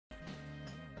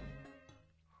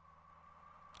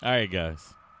All right,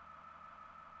 guys.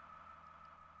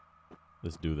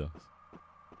 Let's do this.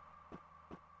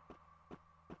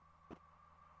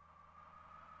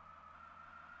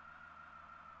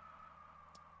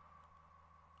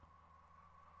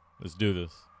 Let's do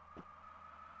this.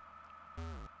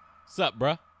 What's up,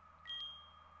 bruh?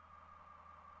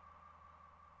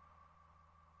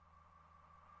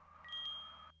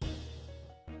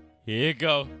 Here it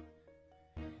go.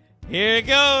 Here it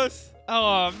goes.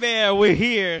 Oh, man, we're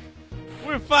here.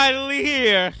 We're finally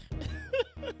here.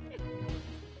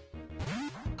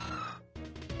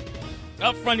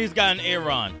 Up front, he's got an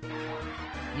Aaron.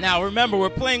 Now, remember, we're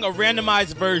playing a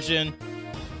randomized version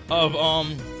of,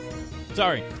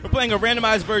 we're playing a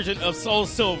randomized version of Soul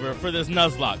Silver for this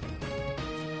Nuzlocke.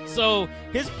 So,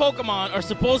 his Pokemon are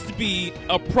supposed to be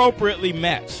appropriately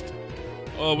matched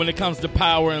when it comes to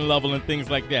power and level and things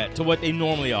like that to what they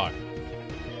normally are.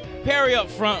 Perry up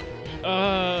front,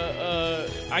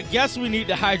 I guess we need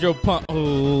the Hydro Pump.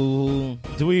 Oh,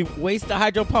 do we waste the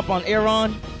Hydro Pump on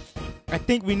Aaron? I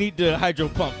think we need to Hydro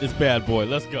Pump this bad boy.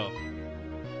 Let's go.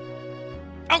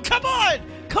 Oh, come on!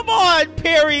 Come on,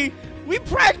 Perry! We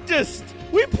practiced!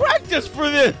 We practiced for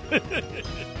this!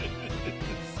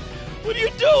 What are you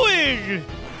doing?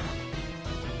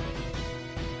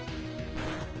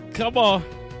 Come on.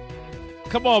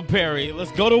 Come on, Perry.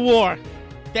 Let's go to war.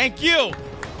 Thank you.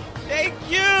 Thank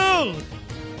you.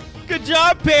 Good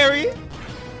job, Perry.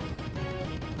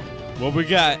 What we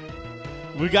got?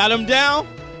 We got him down.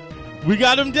 We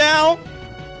got him down.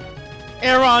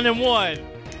 Aaron in one.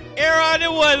 Aaron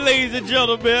in one, ladies and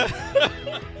gentlemen.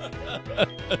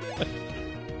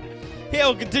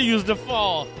 Hail continues to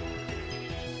fall.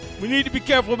 We need to be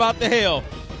careful about the hail.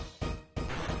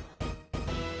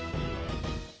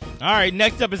 All right,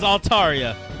 next up is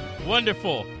Altaria.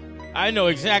 Wonderful. I know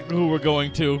exactly who we're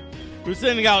going to. We're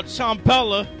sending out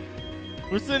Champella.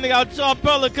 We're sending out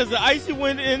Champella because the Icy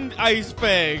Wind and Ice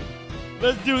Fang.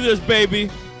 Let's do this, baby.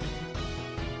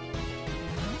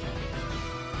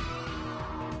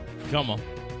 Come on.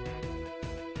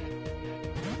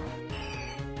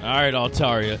 All right,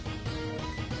 Altaria.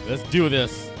 Let's do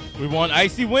this. We want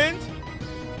Icy Wind?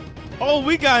 Oh,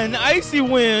 we got an Icy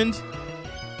Wind.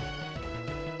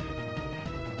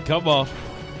 Come on.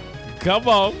 Come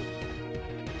on.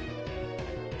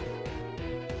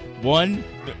 One.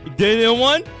 Did it in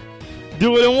one?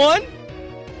 Do it in one?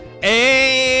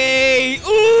 Hey.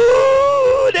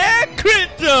 Ooh, that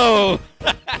crypto.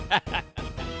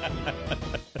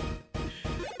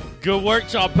 Good work,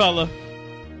 Champella.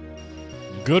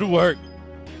 Good work.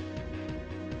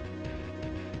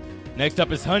 Next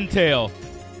up is Huntail.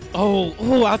 Oh,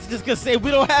 I was just going to say,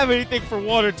 we don't have anything for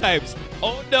water types.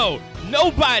 Oh, no.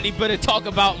 Nobody better talk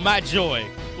about my joy.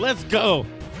 Let's go.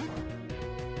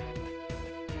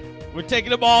 We're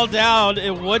taking them all down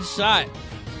in one shot.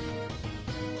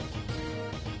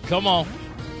 Come on.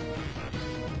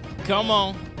 Come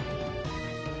on.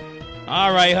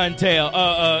 All right, Huntail.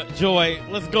 Joy,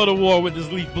 let's go to war with this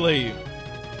Leaf Blade.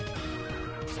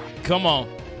 Come on.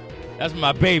 That's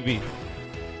my baby.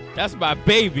 That's my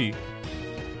baby.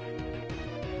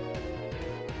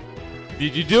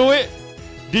 Did you do it?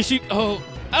 Did she? Oh.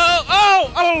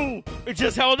 It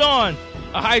just held on.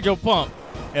 A Hydro Pump.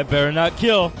 That better not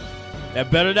kill. That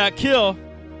better not kill.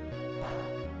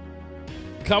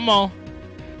 Come on.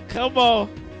 Come on.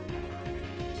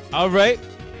 All right.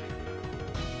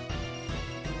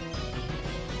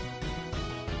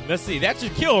 Let's see. That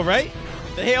should kill, right?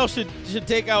 The hail should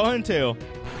take out Huntail.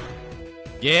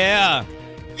 Yeah.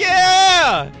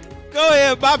 Yeah. Go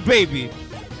ahead, my baby.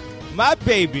 My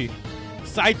baby.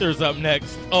 Scyther's up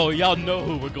next. Oh, y'all know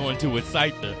who we're going to with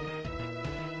Scyther.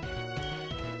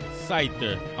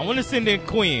 Scyther. I want to send in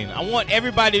Queen. I want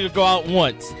everybody to go out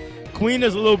once. Queen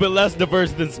is a little bit less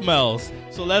diverse than Smells.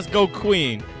 So let's go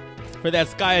Queen for that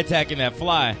Sky Attack and that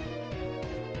Fly.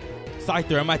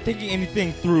 Scyther, am I thinking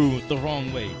anything through the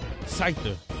wrong way?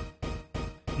 Scyther.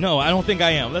 No, I don't think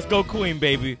I am. Let's go Queen,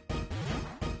 baby.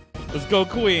 Let's go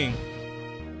Queen.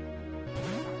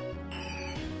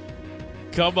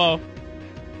 Come on.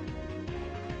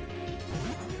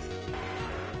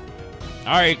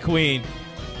 All right, Queen.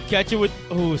 Catch it with...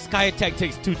 Ooh, Sky Attack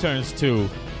takes 2 turns, too.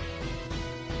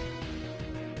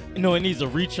 No, it needs a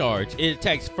recharge. It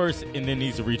attacks first and then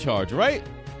needs a recharge, right?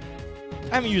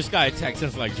 I haven't used Sky Attack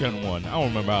since, like, Gen 1. I don't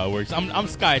remember how it works. I'm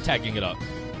Sky Attacking it up.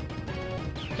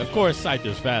 Of course,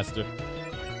 Scyther's faster.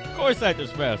 Of course,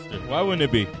 Scyther's faster. Why wouldn't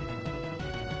it be?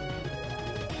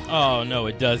 Oh, no,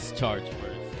 it does charge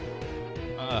first.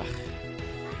 Ugh.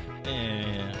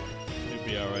 Yeah. It'll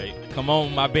be all right. Come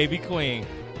on, my baby Queen.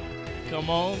 Come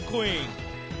on, Queen.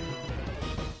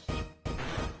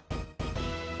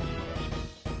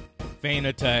 Feint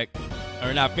attack.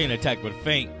 Or not feint attack, but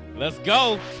feint. Let's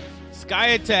go. Sky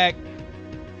attack.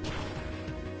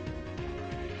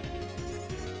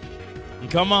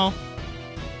 Come on.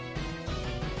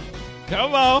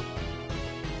 Come on.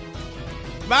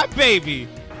 My baby.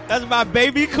 That's my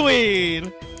baby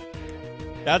queen.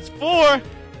 That's 4.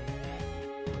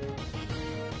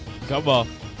 Come on.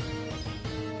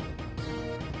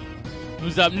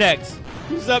 Who's up next?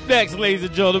 Who's up next, ladies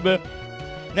and gentlemen?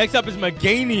 Next up is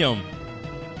Meganium.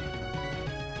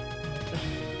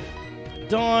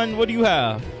 Dawn, what do you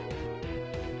have?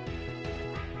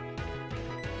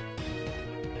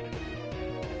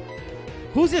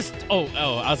 Who's this? Oh,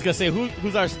 I was gonna say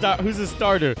who's our star? Who's the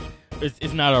starter?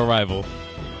 It's not our rival.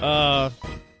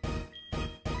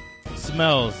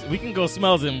 Smells. We can go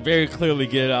Smells and very clearly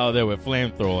get it out of there with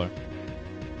Flamethrower.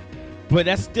 But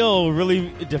that's still really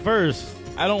diverse.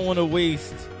 I don't want to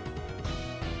waste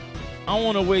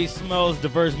Smells'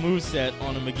 diverse moveset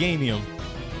on a Meganium.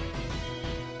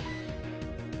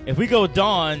 If we go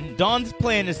Dawn's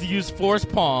plan is to use Force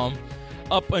Palm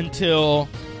up until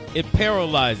it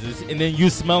paralyzes, and then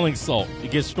use Smelling Salt.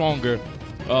 It gets stronger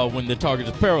when the target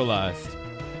is paralyzed.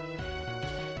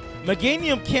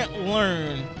 Meganium can't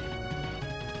learn.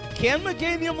 Can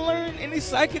Meganium learn any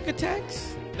psychic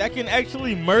attacks that can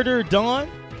actually murder Dawn?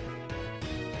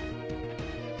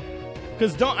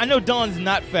 Because I know Dawn's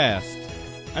not fast.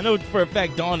 I know for a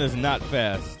fact Dawn is not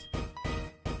fast.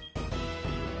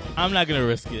 I'm not going to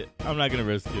risk it.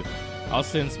 I'll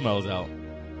send Smells out.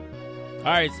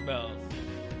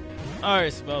 All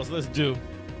right, Smells, let's do.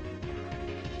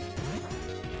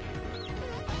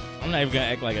 I'm not even going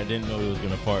to act like I didn't know he was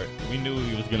going to fart. We knew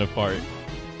he was going to fart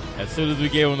as soon as we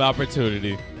gave him the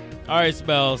opportunity. All right,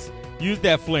 Smells, use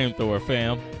that Flamethrower,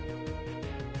 fam.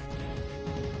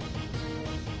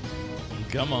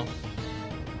 Come on.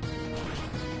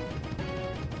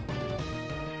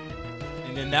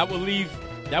 And then that will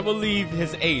leave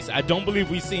his ace. I don't believe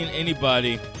we've seen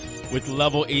anybody with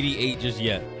level 88 just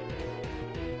yet.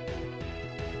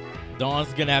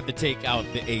 Dawn's gonna have to take out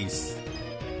the ace.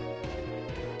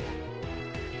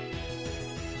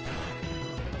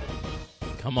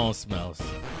 Come on, Smells.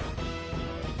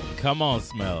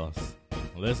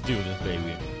 Let's do this,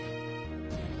 baby.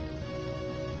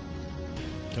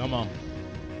 Come on.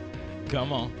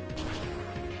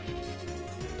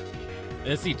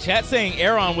 Let's see. Chat saying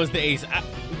Aeron was the ace.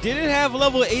 Did it have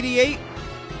level 88?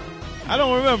 I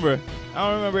don't remember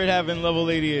it having level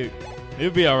 88.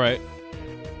 It'll be all right.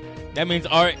 That means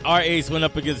our ace went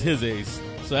up against his ace,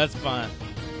 so that's fine.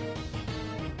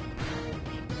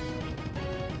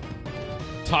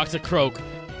 Toxicroak.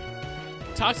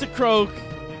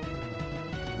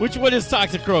 Which one is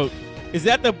Toxicroak? Is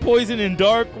that the poison in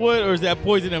Darkwood, or is that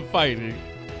poison in fighting?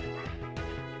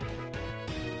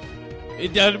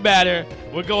 It doesn't matter.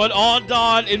 We're going all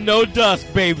dawn and no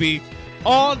dusk, baby.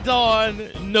 All dawn,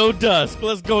 no dusk.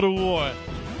 Let's go to war.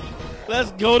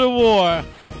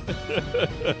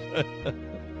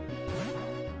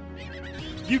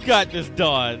 You got this,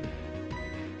 Dawn.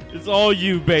 It's all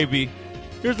you, baby.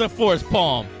 Here's a Force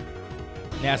Palm.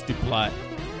 Nasty plot.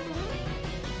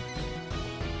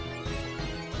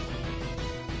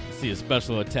 See, a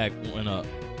special attack went up.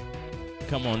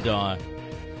 Come on, Dawn.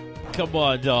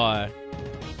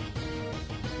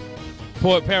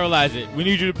 Paralyze it. We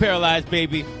need you to paralyze,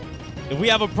 baby. If we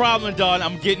have a problem, Dawn,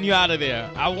 I'm getting you out of there.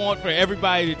 I want for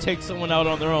everybody to take someone out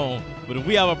on their own. But if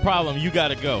we have a problem, you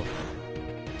gotta go.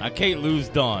 I can't lose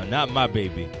Dawn. Not my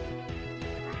baby.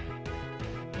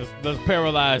 Let's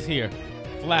paralyze here.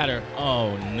 Flatter.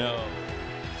 Oh, no.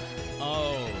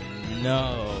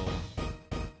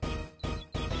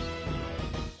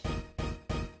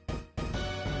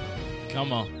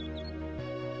 Come on.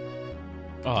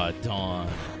 Oh,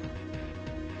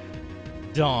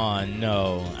 Dawn,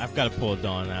 no. I've got to pull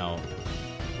Dawn out.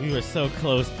 We were so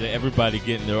close to everybody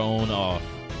getting their own off.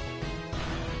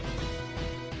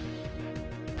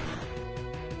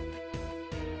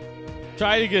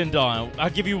 Try it again, Dawn. I'll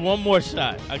give you one more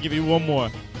shot. Sludge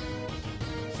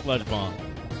Bomb.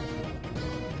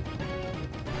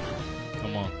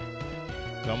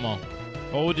 Come on.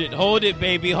 Hold it,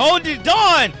 baby. Hold it,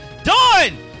 Dawn!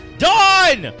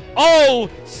 Dawn! Oh,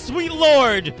 sweet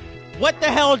Lord. What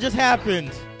the hell just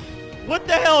happened?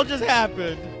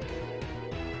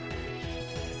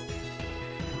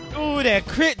 Ooh, that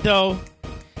crit though,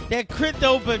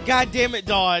 but goddamn it,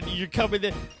 Dawn, you're coming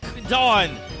in.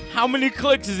 Dawn, how many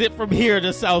clicks is it from here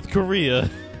to South Korea?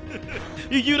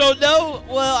 You don't know?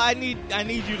 Well, I need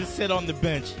you to sit on the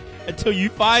bench until you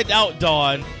find out,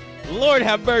 Dawn. Lord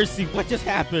have mercy, what just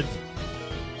happened?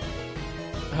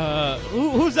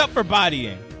 Who's up for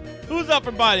bodying? Who's up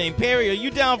for bodying? Perry, are you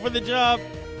down for the job?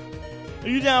 Are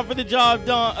you down for the job,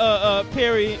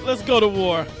 Perry? Let's go to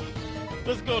war.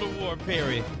 Let's go to war,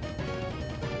 Perry.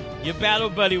 Your battle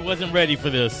buddy wasn't ready for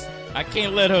this. I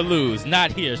can't let her lose.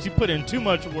 Not here. She put in too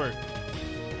much work.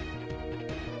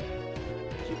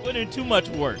 She put in too much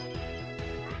work.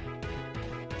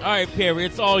 All right, Perry,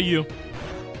 it's all you.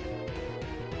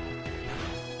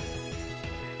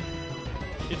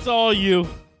 It's all you.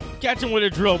 Catch him with a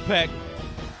drill peck.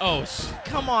 Oh,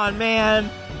 come on, man.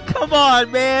 Come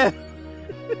on, man.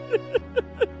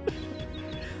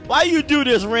 Why you do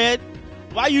this, Red?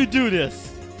 Why you do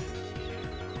this?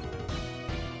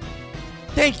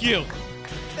 Thank you.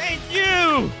 Thank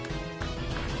you.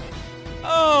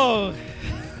 Oh.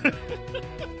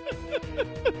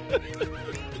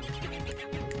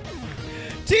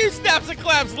 Team snaps and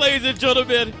claps, ladies and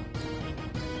gentlemen.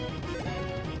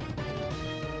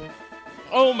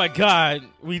 Oh my God,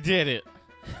 we did it.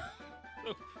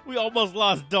 We almost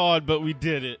lost Dawn, but we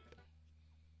did it.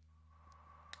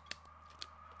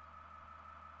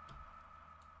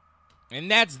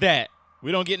 And that's that.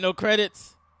 We don't get no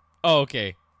credits? Oh,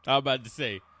 okay. I was about to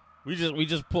say. We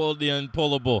just pulled the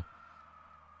unpullable.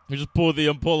 We just pulled the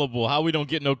unpullable. How we don't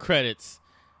get no credits?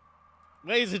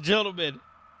 Ladies and gentlemen,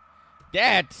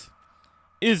 that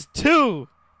is two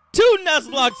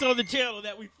Nuzlocks on the channel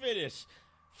that we finished.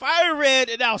 Fire Red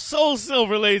and now Soul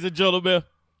Silver, ladies and gentlemen.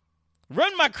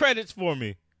 Run my credits for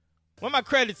me. Where my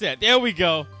credits at? There we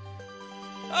go.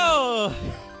 Oh.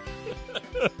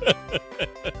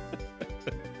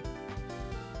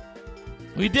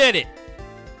 We did it.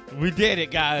 We did it,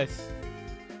 guys.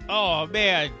 Oh,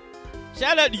 man.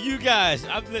 Shout out to you guys.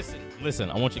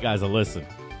 Listen, I want you guys to listen.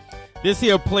 This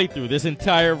here playthrough, this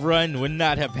entire run would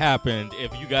not have happened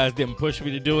if you guys didn't push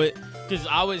me to do it. Because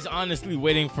I was honestly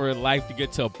waiting for life to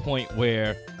get to a point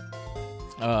where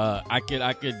I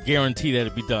could guarantee that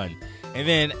it'd be done. And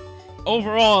then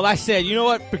overall, I said, you know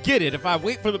what? Forget it. If I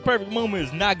wait for the perfect moment,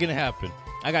 it's not going to happen.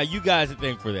 I got you guys to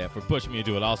thank for that, for pushing me to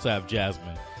do it. I also have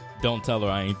Jasmine. Don't tell her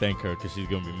I ain't thank her because she's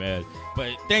going to be mad.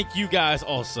 But thank you guys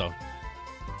also.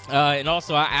 And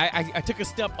also, I took a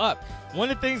step up. One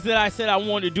of the things that I said I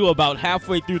wanted to do about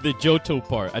halfway through the Johto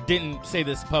part, I didn't say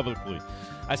this publicly.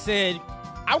 I said,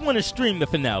 I want to stream the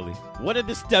finale. What are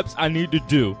the steps I need to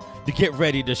do to get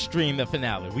ready to stream the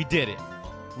finale? We did it.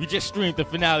 We just streamed the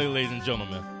finale, ladies and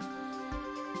gentlemen.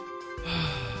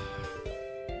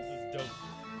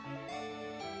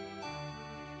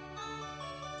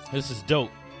 This is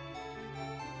dope.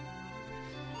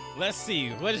 Let's see.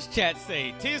 What does chat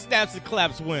say? Team Snaps and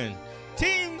Claps win.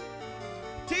 Team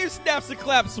Snaps and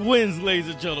Claps wins, ladies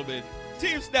and gentlemen.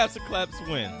 Team Snaps and Claps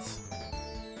wins.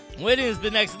 What is the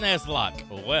next Nuzlocke?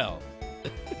 Well,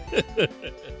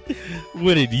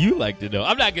 what did you like to know?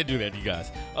 I'm not going to do that, you guys.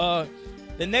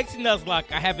 The next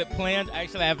Nuzlocke, I have it planned.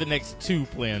 Actually, I have the next two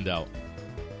planned out.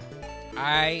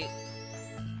 I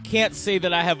can't say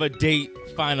that I have a date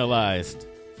finalized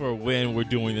for when we're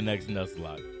doing the next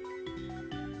Nuzlocke.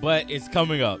 But it's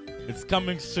coming up. It's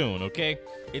coming soon, okay?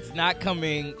 It's not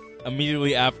coming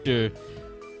immediately after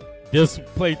this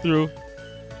playthrough.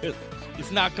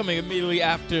 It's not coming immediately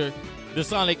after the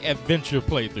Sonic Adventure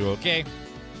playthrough, okay?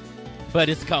 But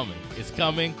it's coming. It's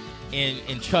coming,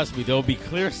 and trust me, there'll be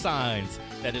clear signs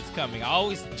that it's coming. I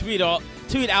always tweet out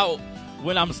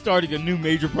when I'm starting a new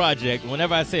major project.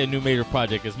 Whenever I say a new major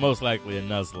project, it's most likely a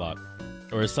Nuzlocke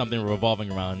or something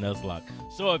revolving around Nuzlocke.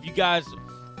 So if you guys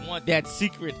want that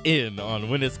secret in on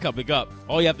when it's coming up,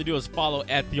 all you have to do is follow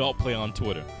 @TheAltPlay on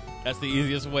Twitter. That's the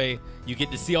easiest way. You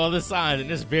get to see all the signs, and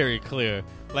it's very clear.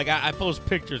 Like, I post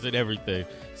pictures and everything,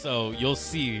 so you'll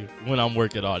see when I'm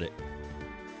working on it.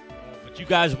 But you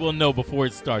guys will know before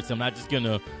it starts. I'm not just going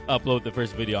to upload the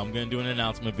first video. I'm going to do an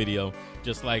announcement video,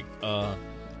 just like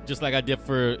I did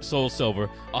for Soul Silver.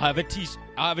 I'll have a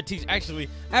Actually,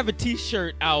 I have a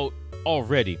t-shirt out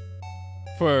already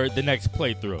for the next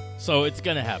playthrough, so it's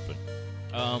gonna happen.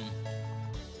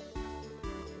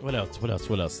 What else?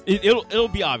 It'll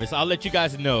be obvious. I'll let you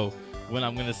guys know when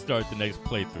I'm gonna start the next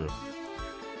playthrough.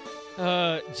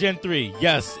 Gen 3,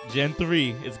 yes, Gen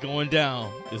 3 is going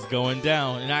down. It's going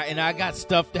down, and I got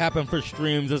stuff to happen for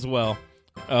streams as well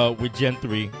with Gen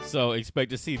 3. So expect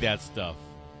to see that stuff.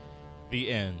 The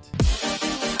end.